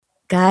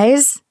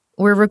Guys,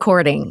 we're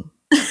recording.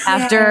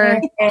 After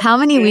how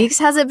many weeks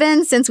has it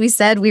been since we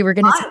said we were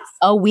going to take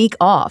a week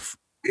off?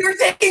 We were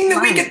taking the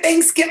week of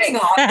Thanksgiving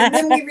off, and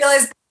then we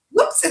realized,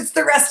 whoops, it's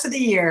the rest of the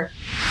year.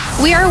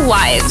 We are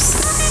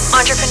wives,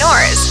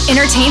 entrepreneurs,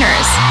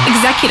 entertainers,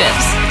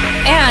 executives,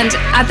 and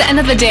at the end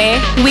of the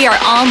day, we are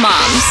all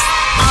moms.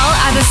 All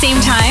at the same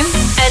time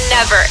and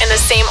never in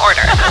the same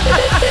order.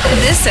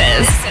 This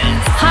is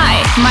Hi,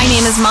 My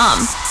Name is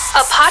Mom,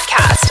 a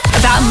podcast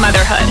about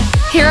motherhood.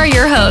 Here are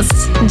your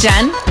hosts,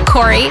 Jen,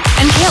 Corey,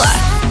 and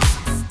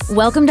Kayla.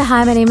 Welcome to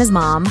Hi, My Name is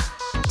Mom.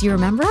 Do you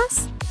remember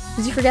us?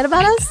 Did you forget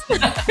about us?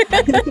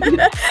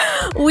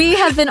 We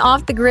have been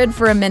off the grid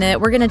for a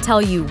minute. We're going to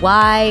tell you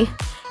why.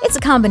 It's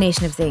a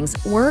combination of things.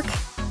 Work.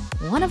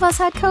 One of us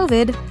had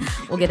COVID.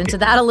 We'll get into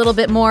that a little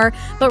bit more.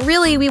 But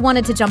really, we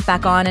wanted to jump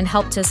back on and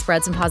help to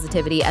spread some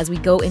positivity as we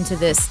go into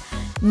this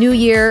new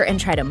year and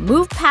try to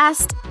move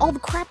past all the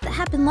crap that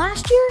happened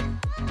last year.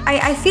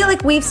 I feel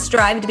like we've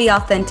strived to be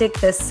authentic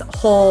this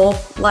whole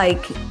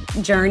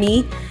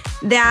journey,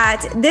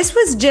 that this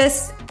was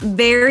just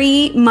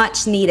very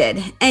much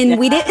needed. And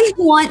we didn't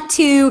want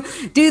to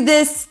do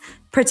this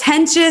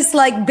pretentious,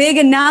 big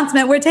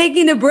announcement. We're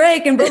taking a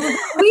break. And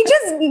we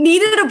just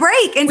needed a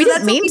break. And we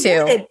didn't mean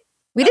to.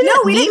 We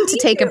didn't mean to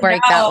take a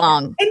break that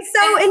long. And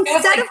so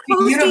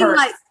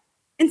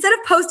instead of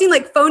posting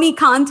phony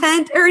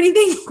content or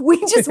anything, we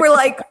just were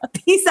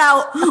peace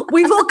out.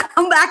 We will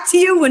come back to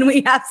you when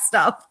we have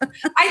stuff.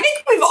 I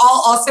think we've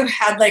all also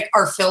had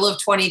our fill of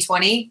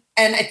 2020.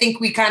 And I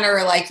think we kind of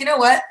are you know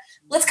what?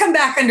 Let's come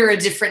back under a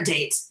different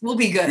date. We'll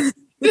be good.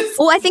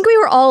 Well, I think we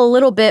were all a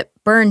little bit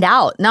burned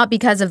out, not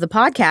because of the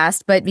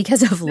podcast, but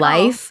because of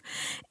life.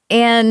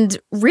 And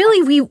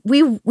really,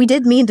 we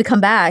did mean to come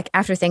back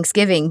after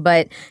Thanksgiving,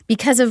 but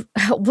because of,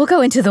 we'll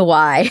go into the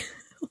why.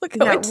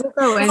 Because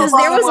there was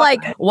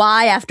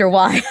why after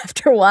why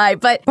after why.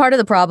 But part of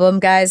the problem,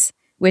 guys,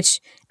 which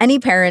any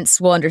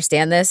parents will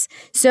understand this.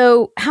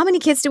 So how many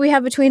kids do we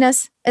have between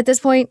us at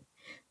this point?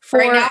 4,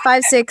 right now,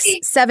 5, 6,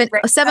 7,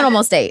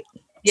 almost 8.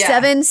 Yeah.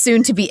 7,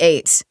 soon to be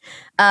 8.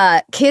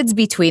 Kids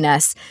between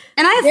us.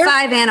 And I have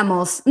 5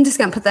 animals. I'm just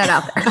going to put that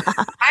out there.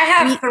 I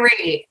have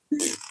 3.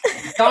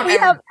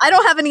 I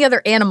don't have any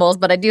other animals,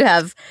 but I do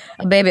have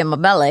a baby in my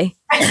belly.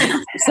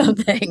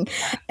 Something.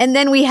 And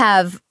then we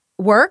have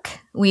work.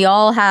 We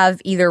all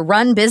have either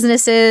run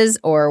businesses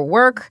or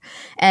work.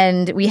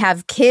 And we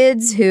have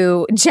kids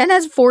who, Jen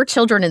has 4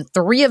 children and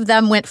 3 of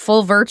them went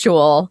full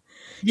virtual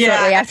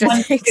shortly after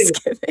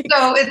Thanksgiving.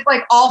 So it's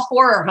all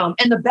 4 are home.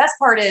 And the best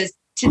part is,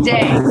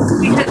 today,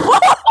 we had... You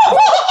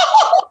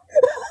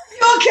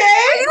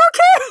okay? Are you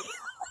okay?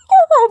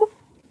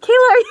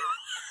 Kayla, are you...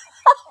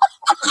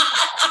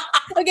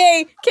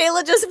 Okay,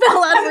 Kayla just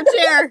fell out of her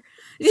chair.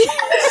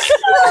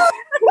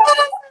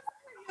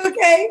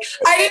 Okay.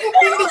 I didn't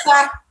mean to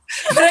laugh,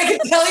 but I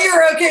could tell you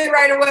were okay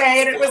right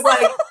away. And it was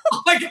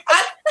oh my God.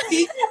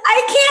 I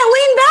can't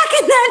lean back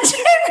in that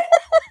chair.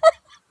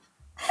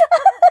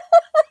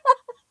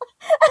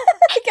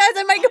 Guys,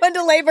 I might go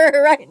into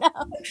labor right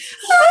now.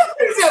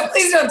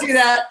 Please don't do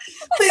that.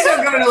 Please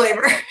don't go into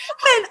labor.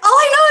 Man, all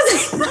I know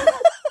is...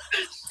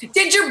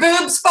 Did your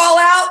boobs fall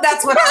out?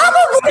 That's what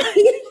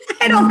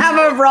I don't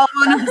have a bra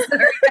on.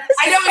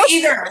 I don't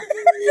either.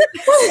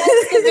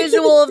 The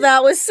visual of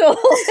that was so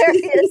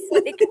hilarious.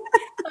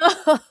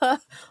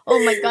 Oh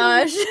my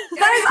gosh. Guys,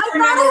 I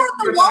thought I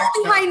had the wall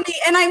behind me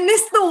and I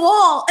missed the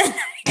wall.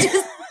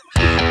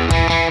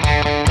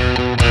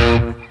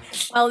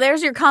 Well,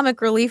 there's your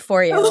comic relief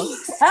for you.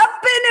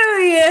 Happy New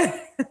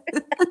Year.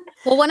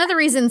 Well, one of the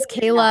reasons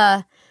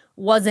Kayla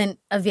wasn't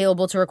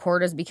available to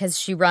record is because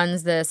she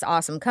runs this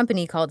awesome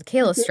company called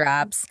Kayla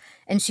Straps,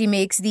 and she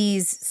makes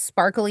these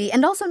sparkly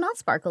and also not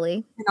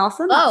sparkly, and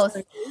also both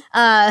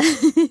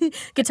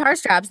guitar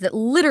straps that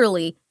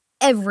literally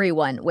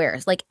everyone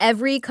wears.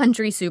 Every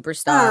country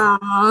superstar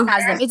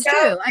has them. It's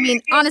true. I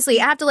mean,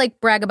 honestly, I have to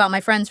brag about my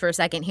friends for a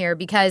second here,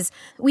 because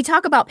we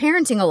talk about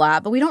parenting a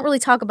lot, but we don't really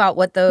talk about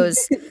what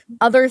those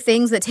other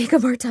things that take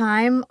up our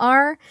time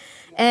are.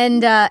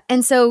 And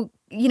so,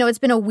 it's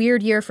been a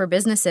weird year for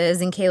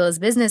businesses, and Kayla's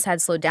business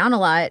had slowed down a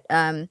lot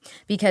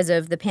because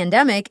of the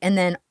pandemic. And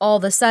then all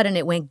of a sudden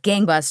it went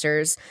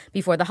gangbusters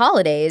before the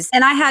holidays.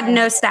 And I had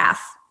no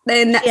staff.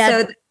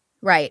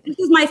 Right. This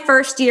is my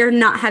first year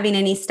not having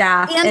any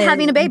staff. And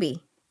having a baby.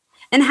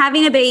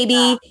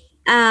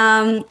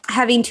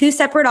 Having 2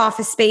 separate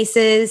office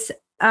spaces.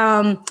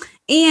 And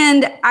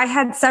I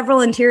had several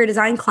interior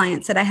design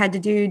clients that I had to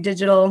do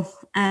digital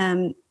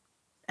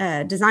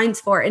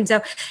designs for. And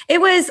so it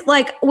was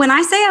when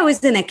I say I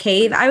was in a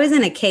cave, I was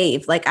in a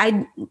cave.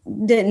 I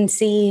didn't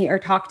see or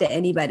talk to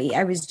anybody.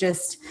 I was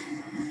just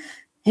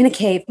in a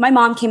cave. My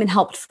mom came and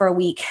helped for a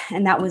week,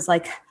 and that was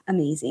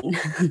amazing.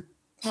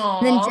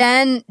 And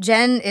then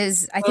Jen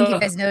is, I think you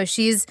guys know,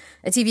 she's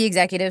a TV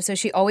executive. So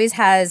she always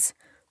has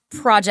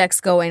projects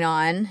going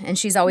on, and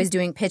she's always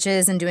doing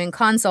pitches and doing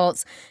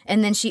consults.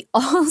 And then she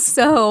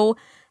also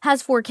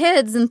has 4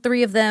 kids, and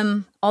 3 of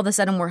them all of a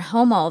sudden were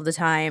home all the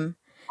time.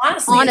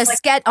 Honestly,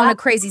 on a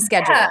crazy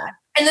schedule.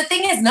 And the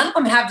thing is, none of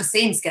them have the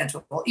same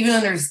schedule, even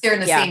though they're in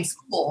the same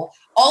school.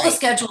 All the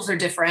schedules are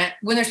different.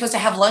 When they're supposed to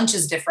have lunch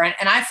is different.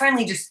 And I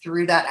finally just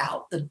threw that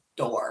out the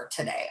door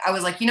today. I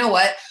was like, you know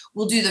what?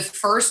 We'll do the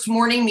first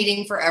morning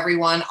meeting for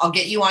everyone. I'll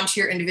get you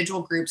onto your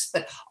individual groups,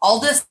 but all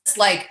this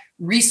like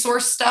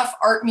resource stuff,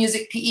 art,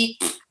 music, PE,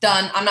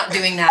 done. I'm not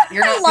doing that.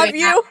 You're not I love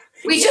doing you.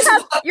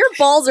 that. Your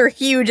balls are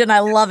huge and I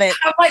love it.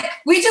 I'm like,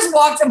 we just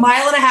walked 1.5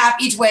 miles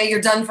each way.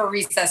 You're done for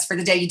recess for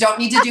the day. You don't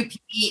need to do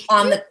PE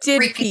on the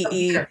freaking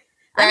computer.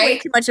 Right? I'm way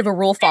too much of a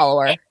rule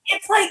follower.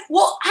 It's like,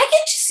 well, I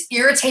get just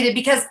irritated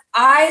because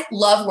I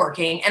love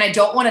working and I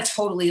don't want to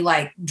totally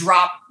like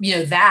drop,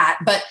 that.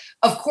 But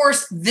of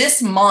course,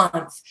 this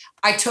month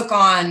I took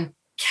on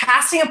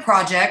casting a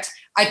project.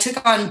 I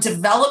took on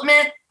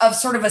development of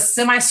sort of a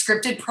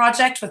semi-scripted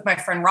project with my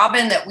friend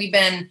Robin that we've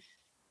been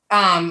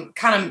kind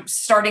of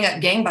starting up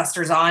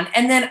gangbusters on.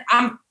 And then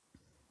I'm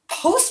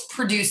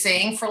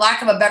post-producing, for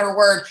lack of a better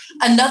word,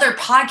 another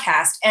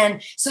podcast.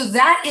 And so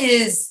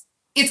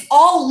it's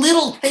all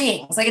little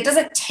things. Like it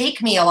doesn't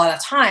take me a lot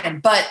of time,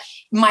 but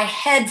my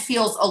head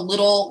feels a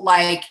little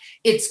like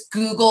it's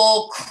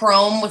Google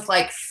Chrome with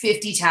like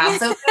 50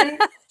 tabs open.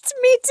 It's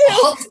me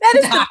too. That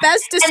is the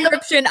best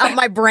description of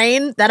my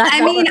brain that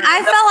I mean,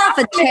 I fell off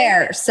a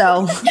chair,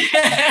 so.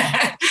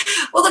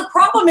 Well, the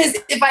problem is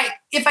if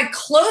I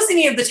close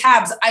any of the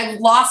tabs, I've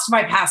lost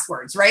my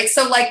passwords, right?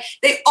 So like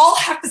they all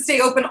have to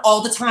stay open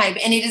all the time.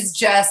 And it is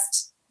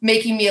just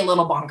making me a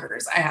little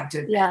bonkers, I have to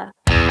admit. Yeah.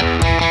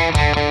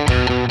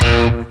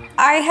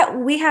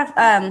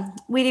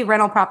 We do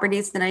rental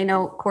properties, and I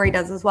know Corey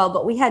does as well,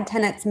 but we had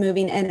tenants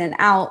moving in and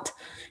out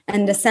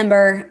in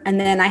December. And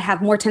then I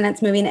have more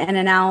tenants moving in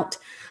and out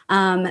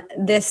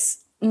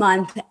this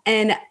month.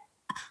 And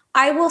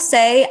I will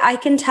say, I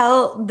can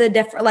tell the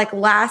different, like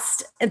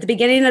at the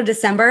beginning of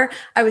December,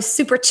 I was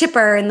super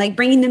chipper and like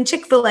bringing them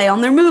Chick-fil-A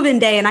on their move-in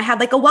day. And I had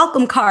like a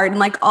welcome card and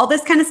like all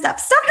this kind of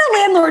stuff that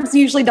landlords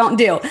usually don't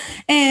do.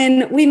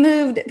 And we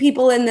moved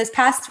people in this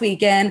past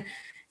weekend,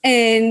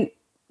 and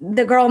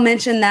the girl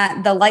mentioned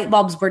that the light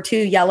bulbs were too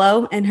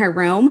yellow in her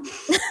room.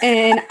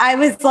 And I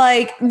was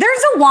like,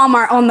 there's a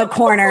Walmart on the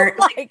corner.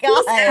 Oh my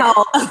God.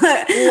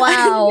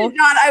 Wow.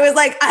 I was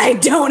like, I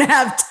don't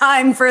have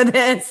time for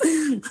this.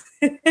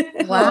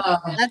 Wow.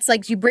 That's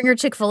like you bring her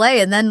Chick-fil-A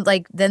and then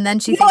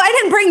she No, I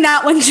didn't bring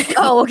that one.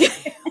 Oh,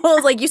 okay. Well,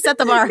 it's like you set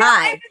the bar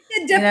high.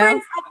 The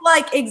difference of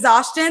like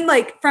exhaustion,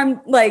 like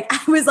from like,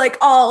 I was like,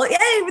 oh, hey,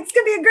 it's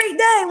going to be a great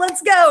day.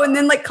 Let's go. And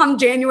then like come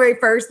January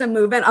 1st and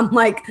move in, I'm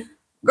like,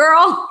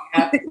 girl,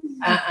 I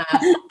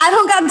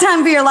don't got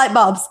time for your light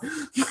bulbs.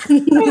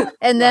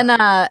 And then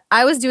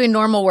I was doing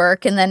normal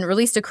work and then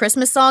released a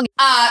Christmas song.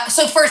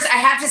 So first, I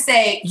have to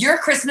say, your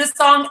Christmas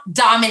song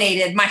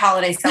dominated my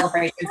holiday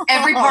celebrations.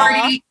 Every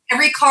party,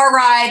 every car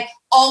ride,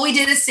 all we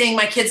did is sing.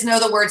 My kids know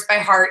the words by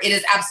heart. It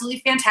is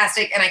absolutely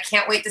fantastic, and I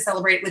can't wait to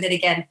celebrate with it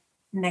again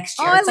next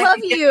year. Oh, I love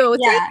you.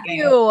 Thank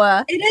you.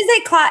 It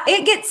is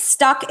it gets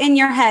stuck in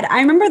your head. I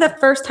remember the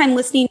first time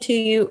listening to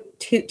you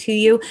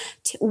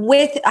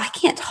with, I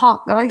can't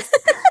talk, guys.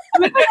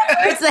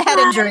 It's the head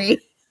injury.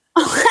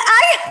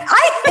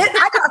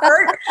 I got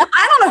hurt.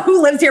 I don't know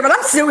who lives here, but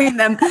I'm suing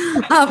them.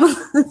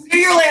 Sue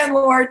your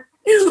landlord.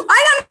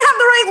 I don't have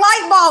the right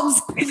light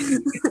bulbs.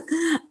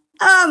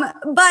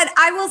 But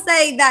I will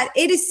say that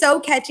it is so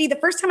catchy. The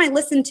first time I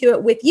listened to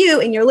it with you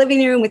in your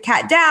living room with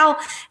Kat Dow,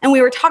 and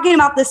we were talking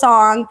about the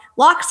song,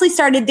 Loxley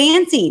started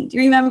dancing. Do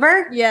you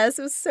remember? Yes,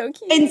 it was so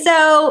cute. And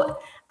so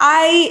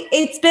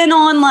it's been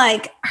on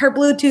like her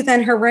Bluetooth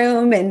in her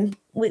room, and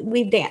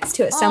we've danced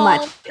to it so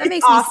much. That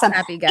makes awesome. Me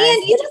happy, guys.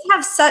 And you just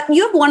have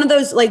you have one of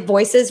those like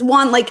voices.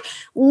 One, like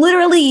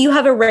literally you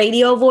have a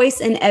radio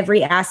voice in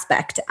every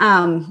aspect.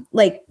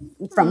 Like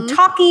from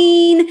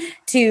talking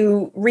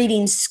to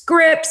reading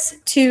scripts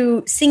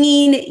to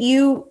singing.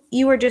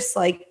 You are just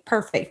like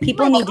perfect.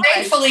 People need to.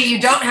 Thankfully, you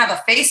don't have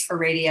a face for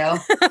radio.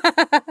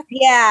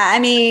 Yeah, I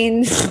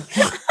mean.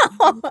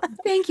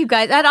 Thank you,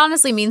 guys. That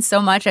honestly means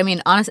so much. I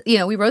mean,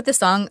 honestly, we wrote this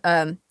song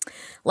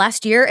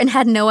last year and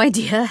had no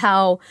idea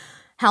how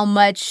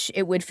much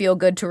it would feel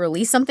good to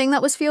release something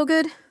that was feel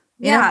good.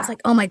 You know? It's like,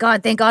 oh my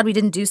God, thank God we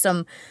didn't do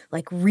some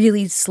like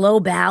really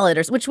slow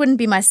ballad which wouldn't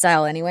be my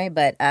style anyway.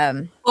 But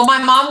well,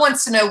 my mom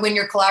wants to know when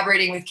you're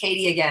collaborating with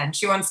Katie again.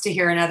 She wants to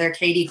hear another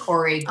Katie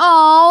Corey.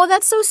 Oh,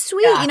 that's so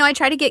sweet. Yeah. I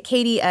try to get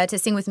Katie to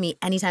sing with me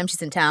anytime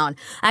she's in town.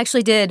 I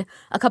actually did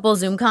a couple of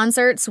Zoom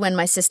concerts when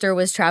my sister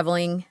was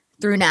traveling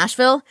through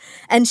Nashville,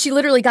 and she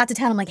literally got to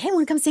town. I'm like, hey,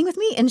 want to come sing with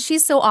me? And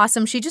she's so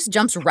awesome. She just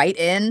jumps right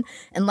in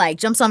and like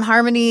jumps on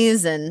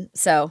harmonies. And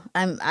so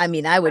I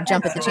would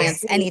jump at the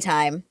chance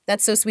anytime.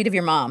 That's so sweet of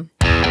your mom.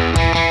 So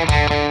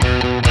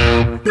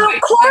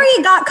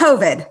Corey got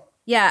COVID.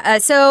 Yeah.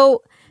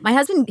 So my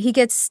husband, he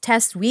gets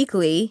tests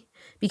weekly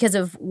because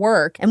of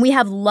work, and we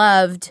have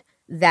loved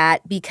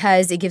that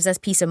because it gives us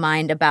peace of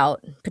mind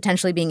about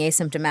potentially being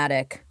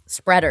asymptomatic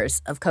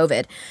spreaders of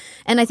COVID.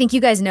 And I think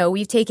you guys know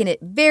we've taken it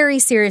very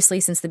seriously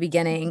since the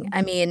beginning.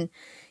 I mean,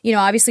 You know,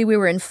 obviously we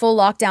were in full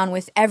lockdown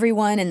with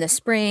everyone in the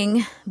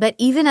spring, but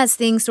even as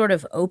things sort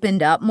of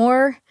opened up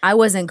more, I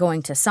wasn't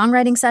going to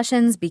songwriting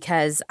sessions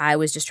because I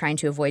was just trying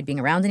to avoid being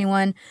around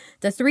anyone.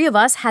 The three of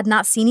us had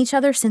not seen each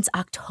other since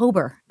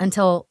October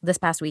until this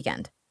past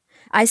weekend.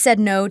 I said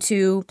no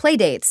to play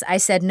dates. I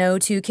said no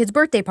to kids'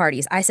 birthday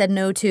parties. I said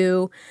no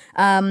to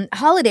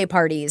holiday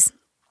parties.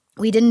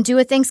 We didn't do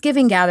a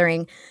Thanksgiving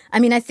gathering. I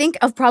mean, I think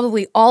of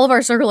probably all of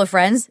our circle of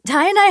friends,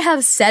 Ty and I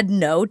have said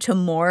no to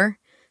more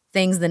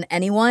things than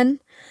anyone.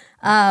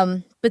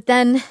 But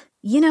then,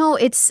 you know,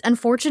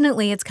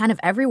 unfortunately, it's kind of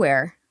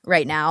everywhere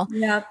right now.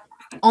 Yeah.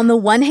 On the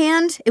one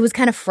hand, it was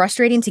kind of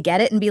frustrating to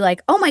get it and be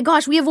like, oh my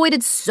gosh, we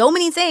avoided so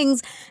many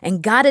things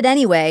and got it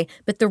anyway.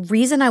 But the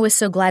reason I was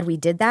so glad we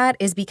did that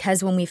is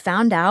because when we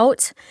found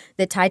out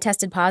that Ty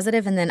tested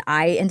positive and then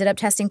I ended up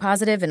testing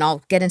positive, and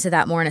I'll get into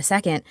that more in a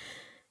second,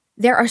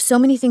 there are so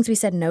many things we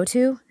said no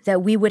to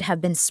that we would have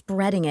been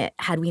spreading it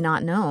had we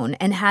not known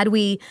and had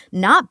we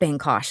not been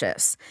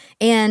cautious.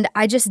 And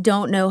I just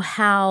don't know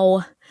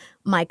how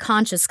my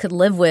conscience could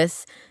live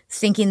with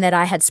thinking that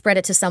I had spread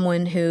it to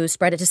someone who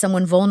spread it to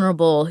someone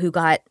vulnerable who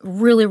got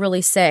really,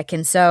 really sick.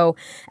 And so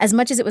as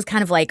much as it was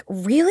kind of like,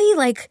 really?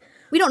 Like,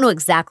 we don't know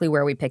exactly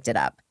where we picked it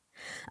up.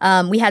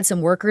 We had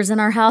some workers in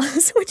our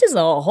house, which is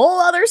a whole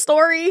other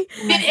story.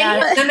 Did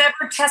any of them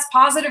ever test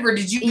positive, or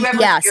did you ever?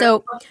 Yeah,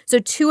 so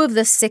two of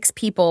the 6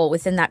 people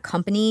within that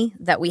company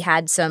that we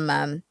had some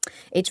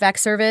HVAC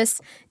service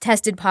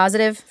tested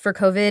positive for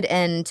COVID,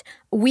 and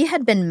we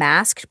had been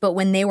masked, but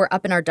when they were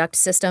up in our duct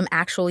system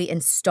actually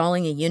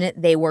installing a unit,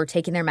 they were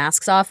taking their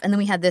masks off. And then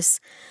we had this,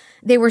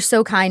 they were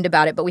so kind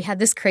about it, but we had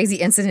this crazy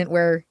incident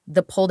where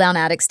the pull-down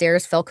attic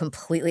stairs fell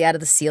completely out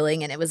of the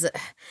ceiling, and it was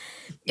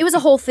a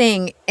whole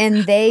thing,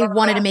 and they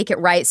wanted to make it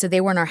right, so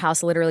they were in our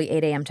house literally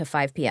 8 a.m. to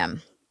 5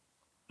 p.m.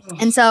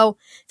 And so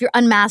if you're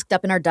unmasked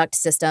up in our duct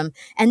system,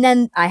 and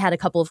then I had a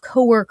couple of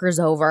coworkers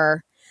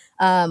over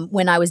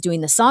when I was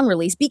doing the song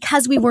release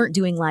because we weren't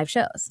doing live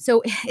shows.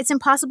 So it's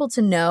impossible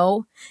to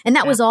know, and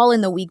that was all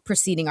in the week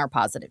preceding our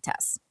positive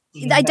tests.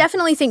 I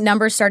definitely think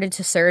numbers started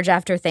to surge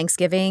after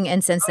Thanksgiving,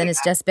 and since then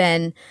it's just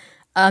been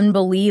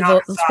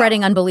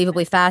spreading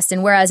unbelievably fast.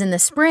 And whereas in the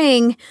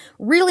spring,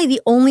 really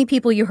the only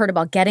people you heard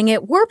about getting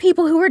it were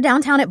people who were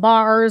downtown at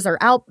bars or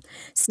out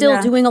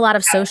still doing a lot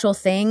of social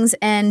things.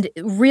 And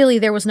really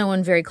there was no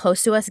one very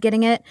close to us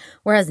getting it.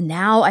 Whereas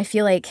now I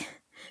feel like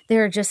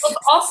there are just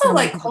also so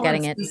like cold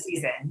getting and it. flu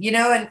season, you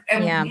know,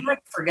 and we like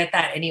forget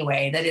that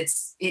anyway, that it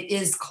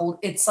is cold.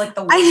 It's like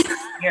the worst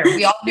year.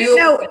 We all knew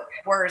it would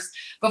get worse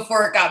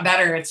before it got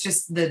better. It's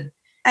just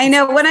I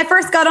know. When I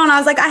first got on, I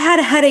was like, I had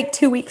a headache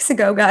 2 weeks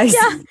ago, guys.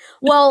 Yeah.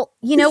 Well,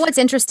 you know what's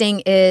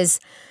interesting is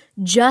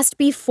just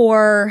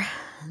before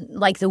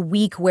like the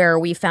week where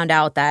we found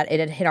out that it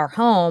had hit our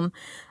home,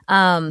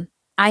 I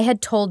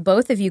had told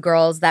both of you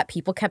girls that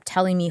people kept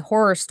telling me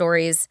horror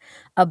stories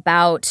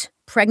about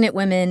pregnant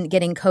women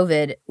getting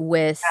COVID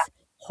with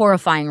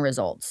horrifying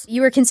results.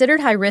 You are considered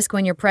high risk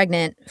when you're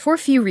pregnant for a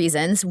few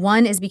reasons.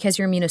 One is because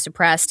you're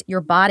immunosuppressed.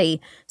 Your body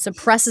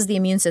suppresses the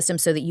immune system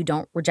so that you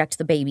don't reject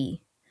the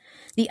baby.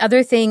 The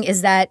other thing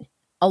is that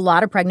a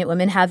lot of pregnant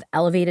women have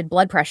elevated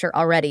blood pressure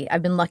already.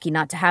 I've been lucky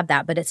not to have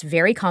that, but it's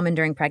very common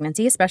during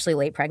pregnancy, especially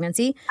late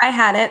pregnancy. I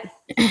had it.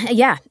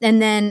 Yeah.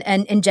 And then,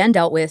 and Jen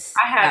dealt with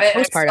I have it.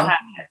 postpartum. I still have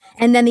it.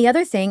 And then the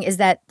other thing is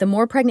that the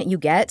more pregnant you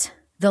get,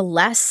 the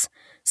less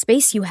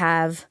space you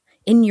have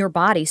in your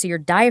body. So your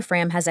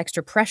diaphragm has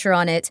extra pressure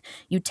on it.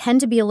 You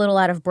tend to be a little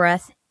out of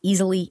breath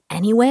easily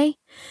anyway.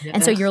 Yeah.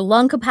 And so your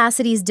lung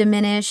capacity is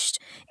diminished.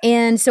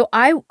 And so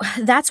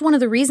that's one of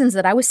the reasons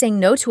that I was saying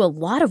no to a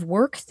lot of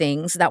work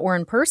things that were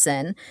in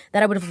person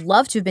that I would have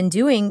loved to have been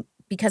doing,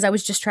 because I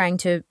was just trying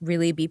to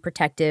really be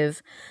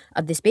protective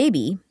of this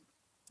baby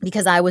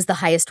because I was the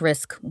highest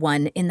risk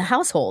one in the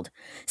household.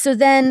 So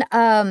then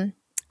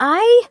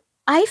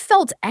I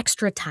felt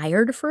extra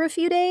tired for a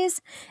few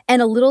days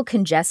and a little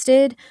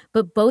congested,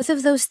 but both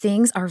of those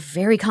things are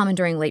very common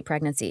during late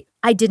pregnancy.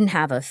 I didn't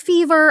have a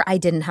fever. I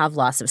didn't have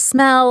loss of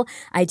smell.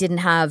 I didn't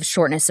have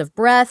shortness of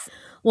breath.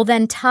 Well,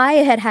 then Ty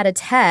had a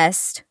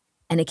test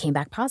and it came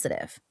back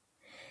positive.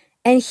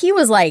 And he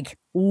was like,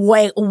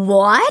 wait,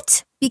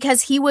 what?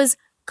 Because he was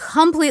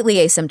completely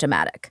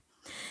asymptomatic.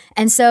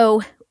 And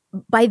so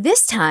by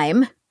this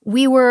time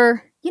we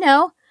were,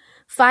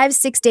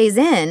 5-6 days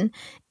in.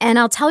 And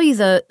I'll tell you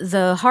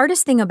the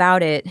hardest thing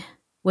about it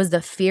was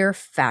the fear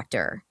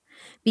factor,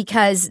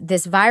 because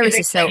this virus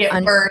is so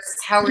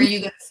how are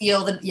you going to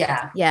feel?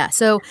 Yeah.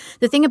 So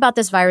the thing about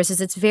this virus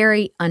is it's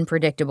very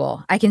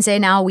unpredictable. I can say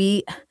now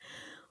we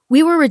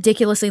were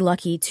ridiculously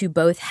lucky to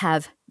both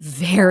have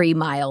very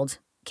mild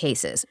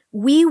cases.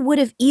 We would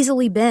have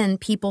easily been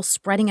people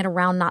spreading it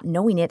around not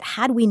knowing it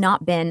had we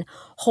not been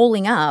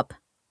holding up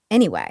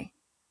anyway.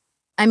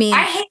 I mean,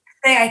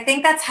 I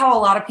think that's how a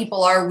lot of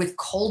people are with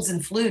colds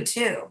and flu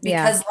too,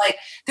 because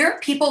there are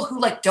people who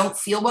don't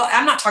feel well.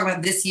 I'm not talking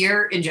about this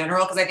year in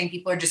general, because I think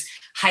people are just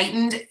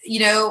heightened,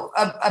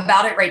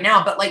 about it right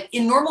now. But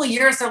in normal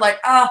years, they're like,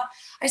 oh,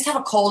 I just have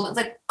a cold. It's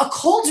like, a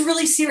cold's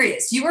really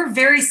serious. You are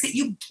very sick.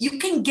 You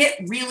can get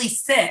really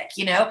sick,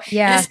 Yeah.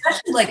 And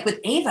especially like with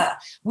Ava,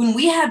 when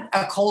we had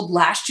a cold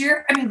last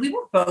year, I mean, we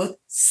were both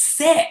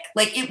sick.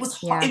 Like it was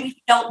hard and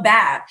we felt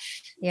bad.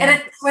 Yeah.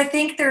 And so I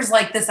think there's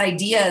like this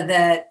idea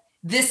that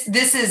this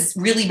is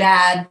really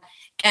bad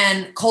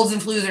and colds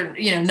and flus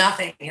are,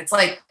 nothing. It's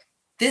like,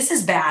 this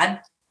is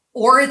bad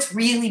or it's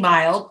really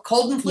mild.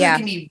 Cold and flu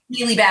can be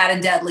really bad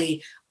and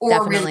deadly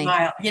or really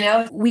mild,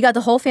 We got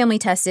the whole family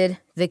tested.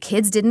 The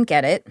kids didn't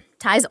get it.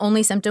 Ty's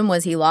only symptom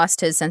was he lost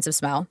his sense of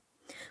smell,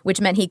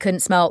 which meant he couldn't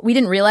smell. We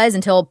didn't realize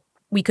until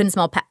we couldn't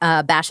smell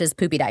Bash's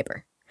poopy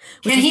diaper.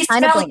 Can he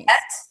smell yet?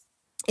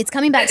 It's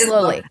coming back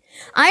slowly.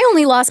 I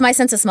only lost my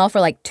sense of smell for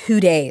like 2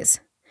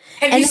 days.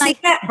 Have you seen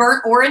that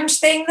burnt orange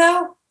thing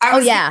though?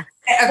 Yeah.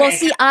 Okay. Well,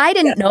 see, I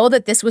didn't know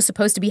that this was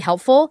supposed to be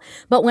helpful,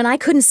 but when I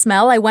couldn't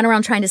smell, I went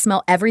around trying to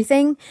smell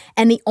everything,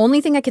 and the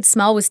only thing I could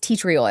smell was tea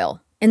tree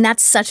oil. And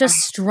that's such a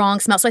strong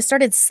smell. So I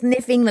started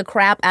sniffing the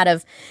crap out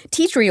of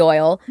tea tree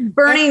oil.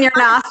 Burning your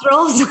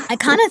nostrils. I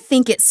kind of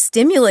think it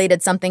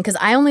stimulated something because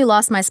I only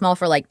lost my smell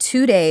for like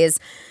 2 days.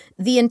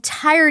 The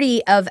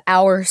entirety of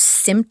our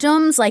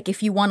symptoms, like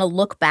if you want to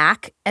look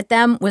back at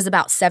them, was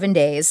about 7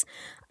 days.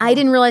 I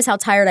didn't realize how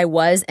tired I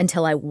was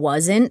until I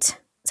wasn't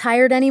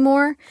tired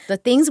anymore. The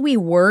things we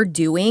were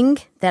doing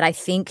that I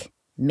think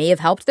may have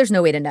helped, there's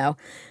no way to know.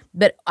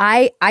 But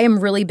I am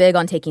really big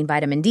on taking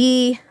vitamin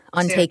D,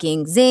 on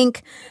taking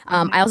zinc.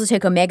 I also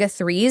take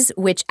omega-3s,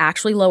 which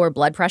actually lower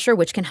blood pressure,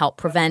 which can help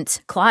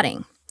prevent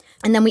clotting.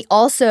 And then we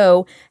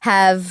also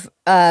have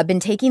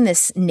been taking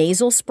this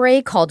nasal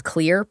spray called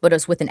Xlear, but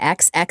it's with an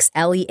X,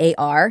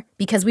 Xlear,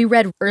 because we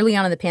read early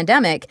on in the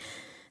pandemic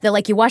that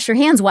like you wash your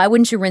hands, why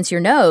wouldn't you rinse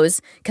your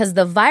nose? Because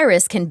the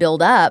virus can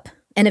build up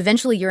and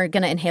eventually you're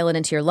going to inhale it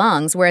into your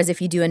lungs. Whereas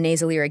if you do a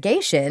nasal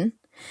irrigation,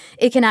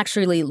 it can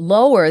actually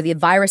lower the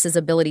virus's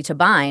ability to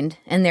bind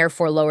and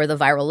therefore lower the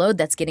viral load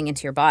that's getting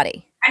into your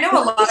body. I know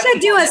a lot. We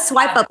should do a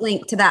swipe up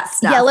link to that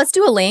stuff. Yeah, let's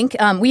do a link.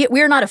 We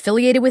are not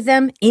affiliated with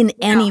them in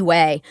any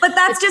way. But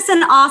that's just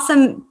an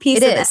awesome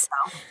piece of it.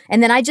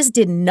 And then I just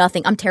did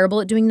nothing. I'm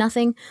terrible at doing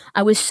nothing.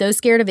 I was so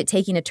scared of it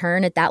taking a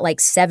turn at that like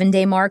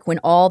 7-day mark when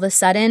all of a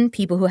sudden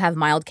people who have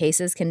mild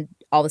cases can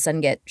all of a sudden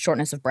get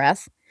shortness of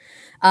breath.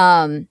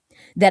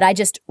 That I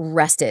just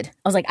rested.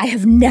 I was like, I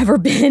have never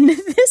been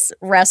this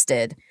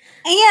rested.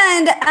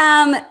 And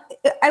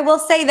I will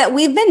say that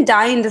we've been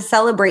dying to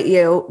celebrate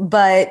you,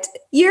 but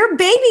your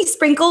baby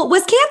sprinkle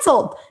was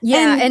canceled.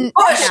 Yeah, and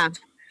pushed,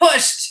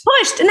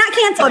 not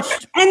canceled.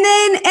 Pushed. And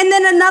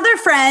then another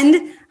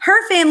friend,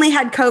 her family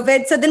had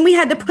COVID, so then we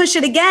had to push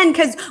it again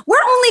because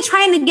we're only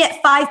trying to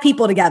get 5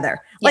 people together.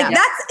 Like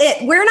that's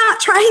it. We're not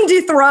trying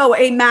to throw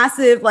a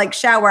massive like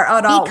shower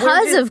at all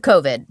because of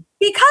COVID.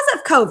 Because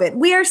of COVID,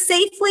 we are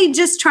safely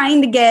just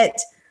trying to get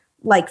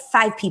like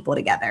 5 people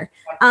together.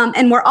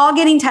 And we're all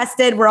getting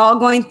tested. We're all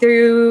going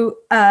through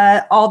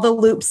all the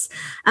loops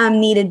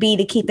needed be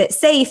to keep it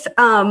safe.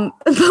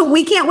 But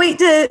we can't wait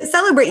to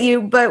celebrate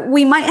you, but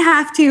we might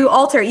have to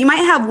alter. You might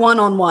have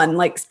one-on-one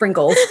like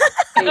sprinkles.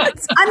 I'm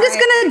just going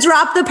to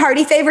drop the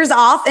party favors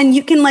off and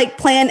you can like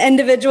plan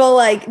individual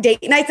like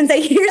date nights and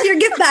say, here's your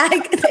gift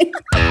bag.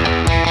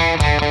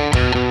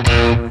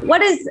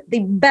 What is the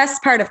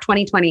best part of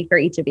 2020 for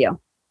each of you?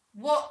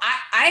 Well,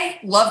 I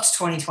loved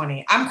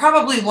 2020. I'm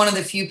probably one of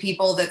the few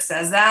people that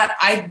says that.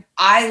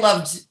 I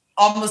loved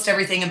almost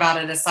everything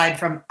about it aside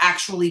from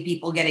actually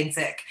people getting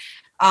sick.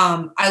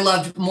 I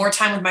loved more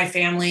time with my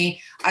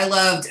family. I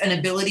loved an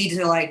ability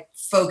to like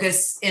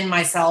focus in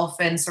myself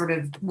and sort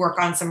of work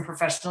on some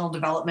professional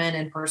development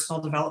and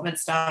personal development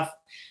stuff.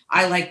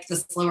 I liked the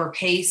slower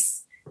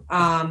pace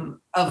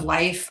of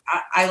life.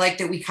 I liked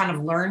that we kind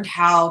of learned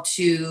how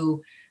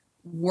to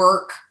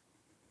work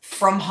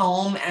from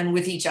home and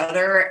with each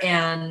other,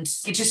 and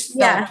it just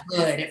felt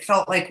good. It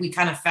felt like we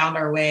kind of found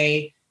our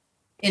way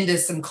into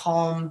some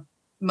calm,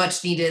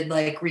 much needed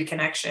like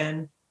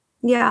reconnection.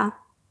 Yeah.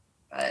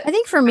 But I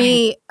think for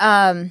me,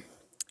 I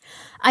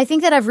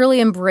think that I've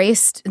really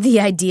embraced the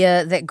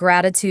idea that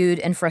gratitude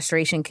and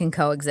frustration can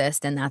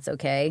coexist, and that's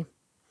okay.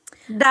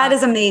 That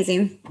is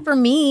amazing. For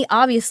me,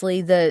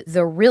 obviously, the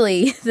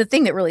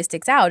thing that really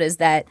sticks out is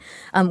that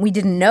we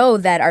didn't know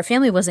that our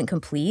family wasn't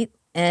complete.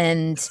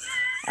 And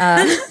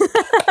and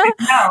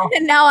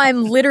now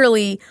I'm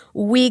literally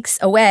weeks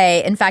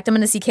away. In fact, I'm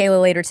going to see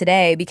Kayla later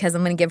today because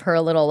I'm going to give her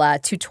a little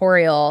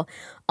tutorial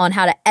on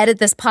how to edit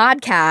this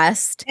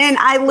podcast. And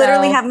I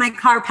literally have my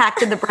car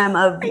packed to the brim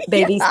of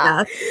baby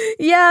stuff.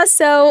 Yeah.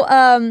 So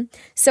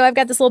I've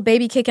got this little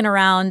baby kicking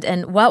around,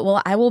 and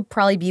I will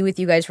probably be with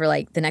you guys for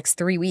like the next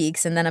 3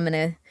 weeks, and then I'm going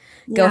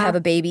to go have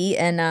a baby.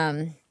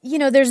 And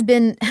there's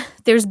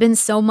been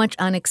so much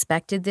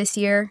unexpected this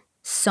year.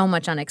 So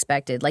much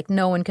unexpected. Like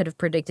no one could have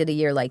predicted a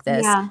year like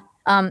this. Yeah.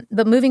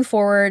 But moving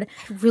forward,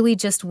 I really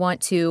just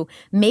want to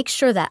make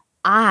sure that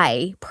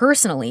I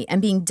personally am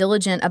being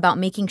diligent about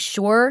making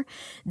sure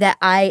that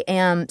I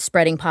am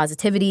spreading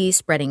positivity,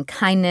 spreading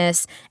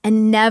kindness,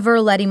 and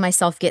never letting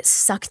myself get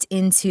sucked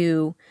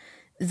into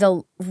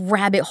the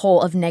rabbit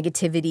hole of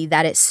negativity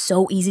that it's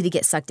so easy to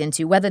get sucked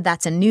into, whether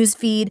that's a news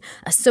feed,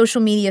 a social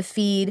media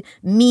feed,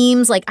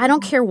 memes, like I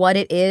don't care what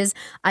it is.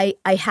 I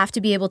have to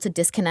be able to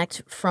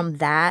disconnect from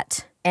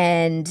that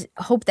and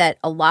hope that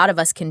a lot of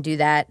us can do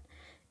that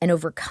and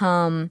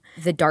overcome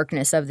the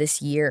darkness of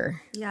this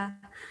year. Yeah.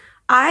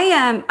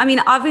 I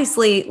mean,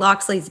 obviously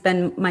Loxley's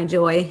been my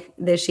joy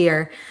this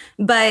year,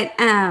 but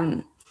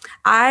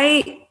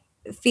I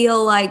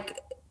feel like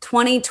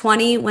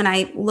 2020, when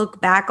I look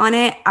back on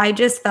it, I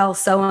just fell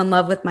so in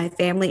love with my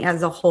family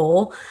as a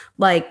whole,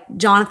 like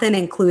Jonathan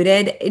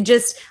included.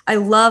 I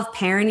love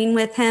parenting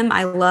with him.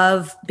 I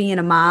love being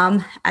a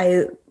mom.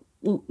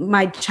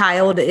 My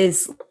child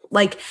is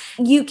like,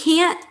 you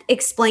can't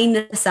explain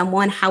to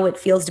someone how it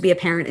feels to be a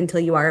parent until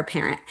you are a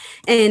parent.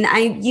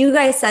 And you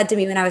guys said to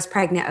me when I was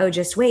pregnant, oh,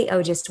 just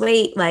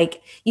wait.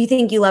 Like, you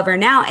think you love her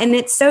now. And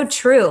it's so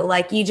true.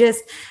 Like, you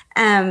just,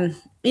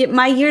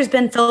 my year's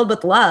been filled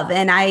with love,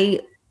 and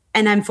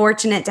I'm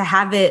fortunate to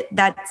have it.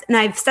 And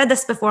I've said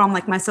this before on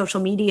like my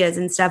social medias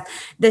and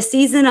stuff, the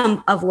season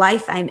of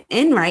life I'm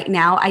in right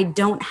now, I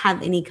don't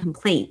have any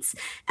complaints.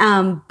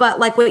 But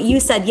like what you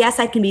said, yes,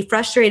 I can be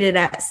frustrated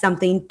at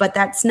something, but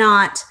that's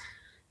not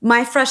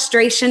my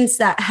frustrations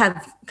that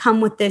have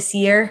come with this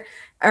year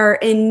are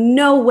in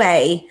no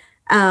way,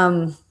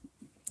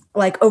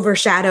 like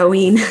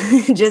overshadowing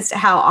just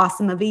how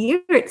awesome of a year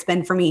it's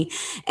been for me.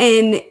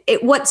 And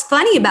what's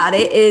funny about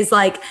it is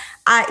like,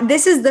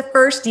 this is the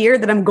first year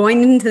that I'm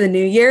going into the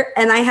new year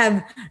and I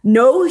have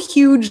no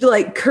huge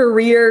like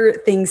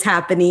career things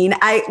happening.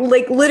 I'm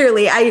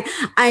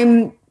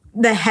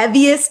the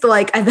heaviest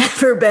like I've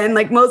ever been,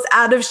 like most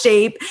out of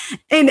shape.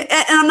 And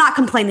I'm not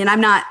complaining.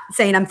 I'm not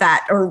saying I'm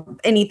fat or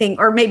anything,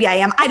 or maybe I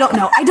am. I don't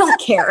know. I don't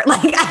care.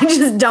 Like, I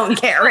just don't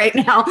care right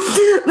now.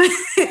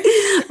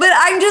 But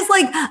I'm just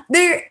like,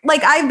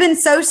 I've been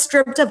so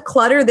stripped of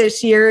clutter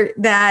this year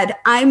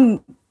that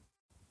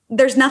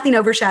there's nothing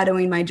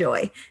overshadowing my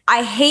joy.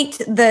 I hate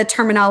the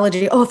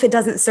terminology, oh, if it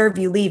doesn't serve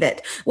you, leave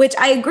it, which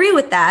I agree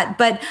with that,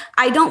 but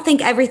I don't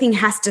think everything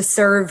has to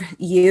serve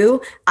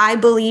you. I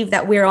believe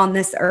that we're on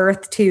this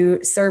earth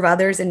to serve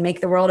others and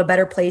make the world a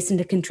better place and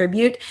to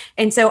contribute.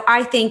 And so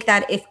I think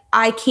that if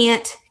I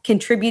can't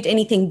contribute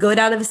anything good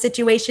out of a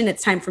situation,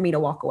 it's time for me to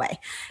walk away.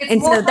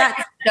 And so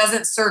that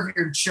doesn't serve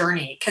your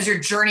journey, because your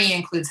journey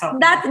includes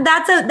helping.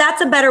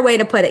 That's a better way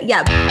to put it.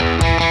 Yeah.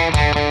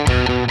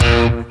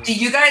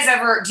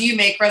 Do you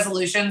make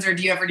resolutions, or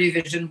do you ever do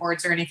vision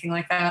boards or anything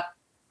like that?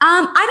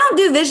 I don't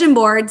do vision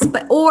boards, and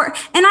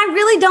I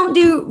really don't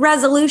do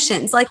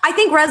resolutions. Like, I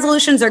think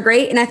resolutions are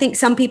great and I think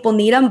some people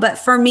need them, but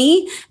for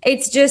me,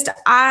 it's just,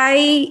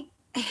 I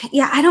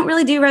don't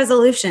really do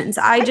resolutions.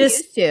 I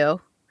used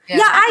to. Yeah,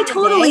 I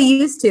totally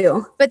used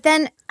to. But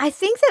then I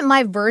think that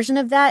my version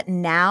of that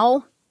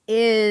now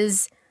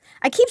is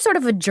I keep sort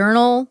of a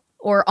journal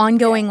or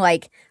ongoing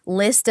like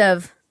list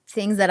of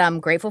things that I'm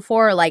grateful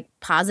for, like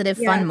positive,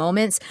 fun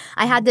moments.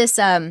 I had this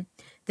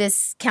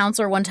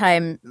counselor one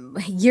time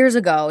years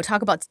ago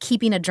talk about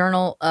keeping a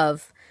journal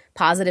of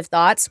positive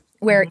thoughts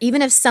where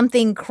even if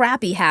something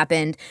crappy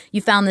happened,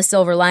 you found the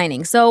silver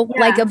lining. So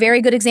like a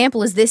very good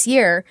example is this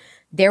year,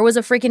 there was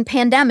a freaking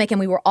pandemic and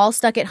we were all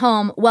stuck at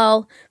home.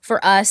 Well,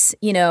 for us,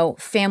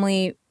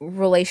 family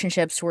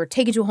relationships were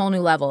taken to a whole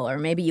new level, or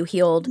maybe you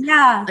healed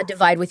a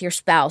divide with your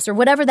spouse or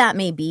whatever that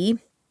may be.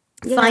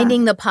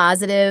 Finding the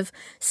positive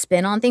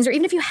spin on things, or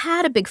even if you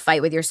had a big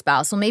fight with your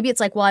spouse, well, maybe it's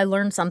like, well, I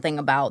learned something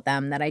about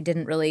them that I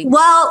didn't really.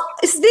 Well,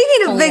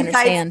 speaking of big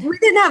fights, we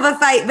didn't have a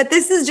fight, but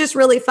this is just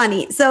really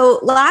funny.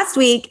 So last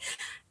week,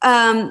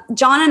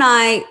 John and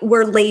I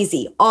were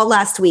lazy all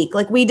last week.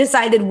 Like, we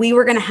decided we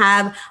were going to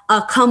have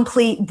a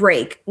complete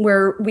break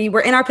where we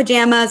were in our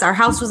pajamas. Our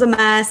house was a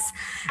mess.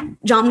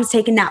 John was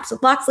taking naps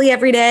with Loxley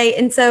every day.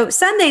 And so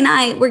Sunday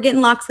night, we're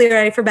getting Loxley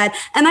ready for bed.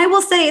 And I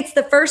will say it's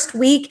the first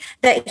week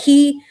that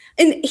he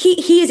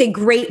is a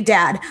great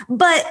dad,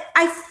 but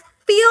I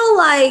feel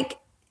like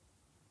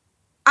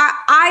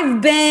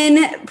I've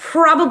been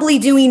probably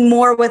doing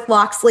more with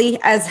Loxley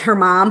as her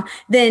mom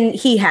than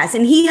he has.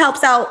 And he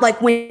helps out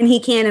like when he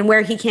can and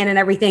where he can and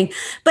everything.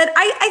 But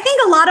I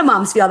think a lot of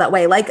moms feel that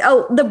way. Like,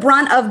 oh, the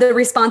brunt of the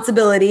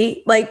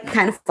responsibility like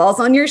kind of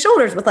falls on your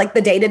shoulders with like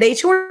the day-to-day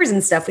chores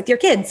and stuff with your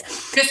kids.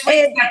 Just when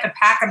you have to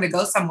pack them to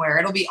go somewhere,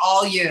 it'll be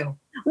all you.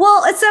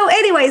 Well, so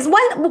anyways,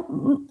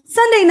 one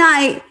Sunday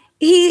night,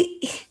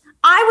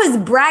 I was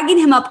bragging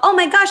him up. Oh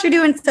my gosh, you're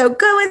doing so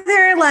good with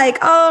her. Like,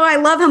 oh, I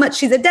love how much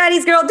she's a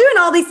daddy's girl, doing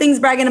all these things,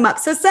 bragging him up.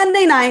 So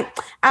Sunday night,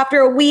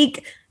 after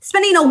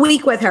spending a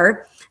week with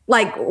her,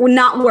 like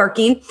not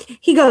working,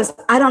 he goes,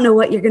 I don't know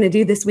what you're going to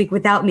do this week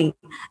without me.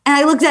 And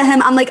I looked at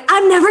him. I'm like,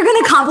 I'm never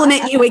going to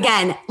compliment you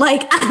again.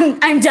 Like,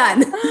 I'm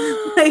done.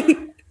 Like,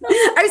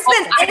 I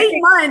spent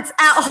 8 months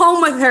at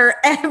home with her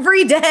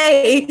every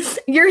day.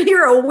 You're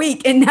here a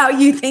week. And now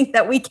you think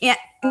that we can't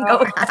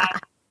go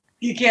back.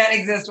 You can't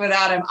exist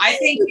without him. I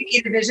think you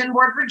need a vision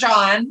board for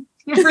John.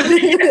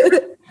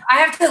 I I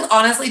have to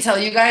honestly tell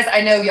you guys,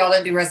 I know y'all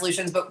don't do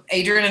resolutions, but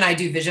Adrian and I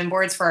do vision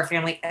boards for our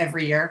family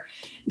every year.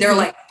 They're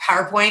like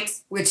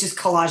PowerPoints, which is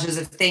collages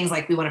of things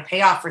like we want to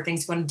pay off for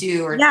things we want to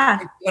do or we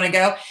want to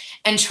go.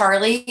 And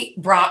Charlie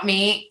brought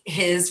me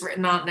his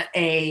written on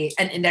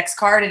an index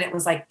card, and it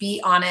was like, be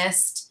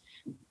honest,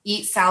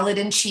 eat salad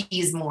and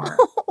cheese more.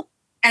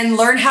 And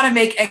learn how to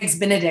make eggs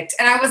Benedict.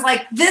 And I was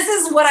like, this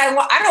is what I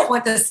want. I don't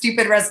want the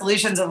stupid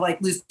resolutions of like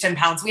lose 10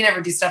 pounds. We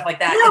never do stuff like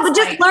that. No, but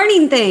just like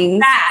learning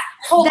things.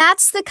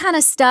 That's the kind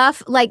of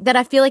stuff like that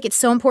I feel like it's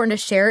so important to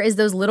share is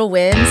those little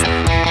wins.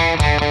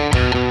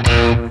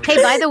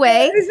 Hey, by the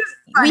way,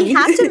 we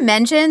have to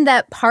mention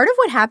that part of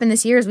what happened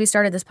this year is we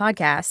started this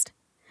podcast.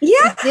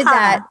 Yeah. We did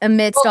that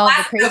amidst all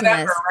the craziness.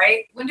 November,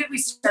 right? When did we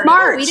start?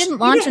 March. We didn't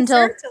launch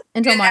until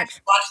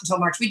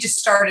March. We just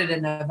started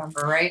in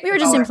November, right? We were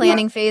just in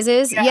planning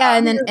phases. Yeah,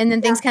 and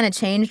then things kind of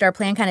changed. Our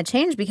plan kind of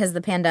changed because of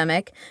the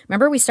pandemic.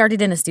 Remember we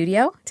started in a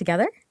studio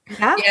together?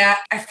 Yeah.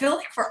 I feel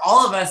like for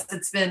all of us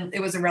it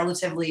was a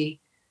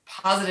relatively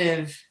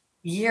positive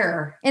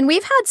year. And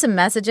we've had some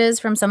messages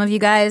from some of you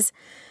guys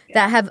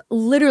that have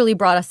literally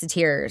brought us to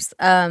tears.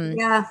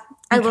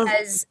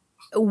 Because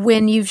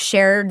when you've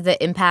shared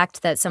the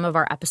impact that some of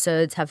our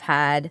episodes have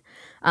had.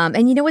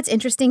 And you know what's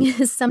interesting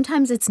is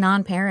sometimes it's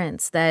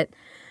non-parents that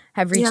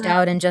have reached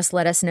out and just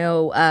let us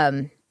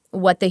know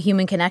what the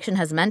human connection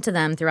has meant to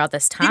them throughout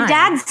this time. And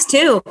dads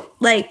too.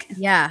 Like,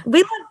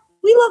 we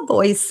love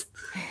boys.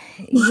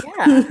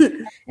 Yeah.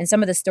 And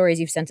some of the stories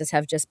you've sent us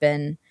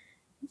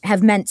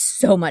have meant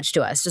so much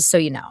to us, just so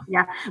you know.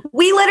 Yeah.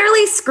 We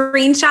literally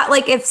screenshot,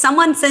 like if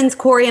someone sends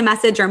Corey a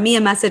message or me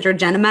a message or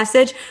Jen a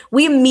message,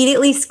 we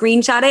immediately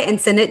screenshot it and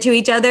send it to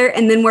each other.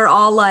 And then we're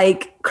all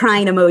like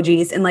crying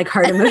emojis and like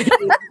heart emojis.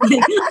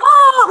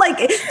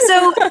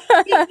 So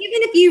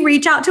even if you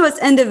reach out to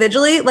us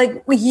individually,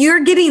 like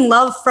you're getting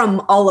love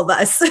from all of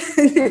us.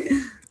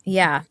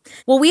 Yeah.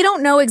 Well, we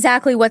don't know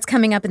exactly what's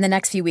coming up in the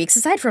next few weeks,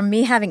 aside from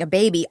me having a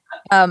baby.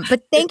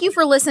 But thank you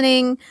for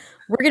listening.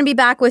 We're going to be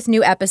back with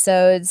new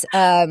episodes.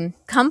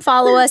 Come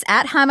follow us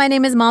at Hi, My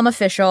Name is Mom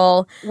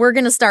Official. We're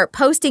going to start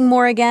posting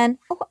more again.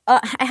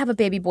 I have a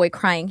baby boy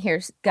crying here,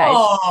 guys.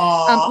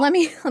 Let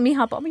me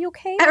hop on. Are you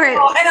okay? All right.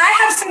 And I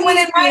have someone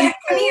in my head.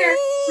 Come here.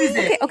 Who's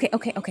it? Okay.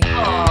 All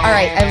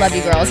right. I love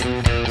you, girls.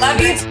 Love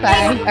you.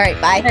 Bye. All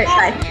right. Bye. All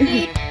right,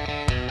 bye.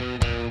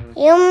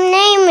 Your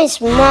name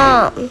is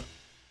Mom.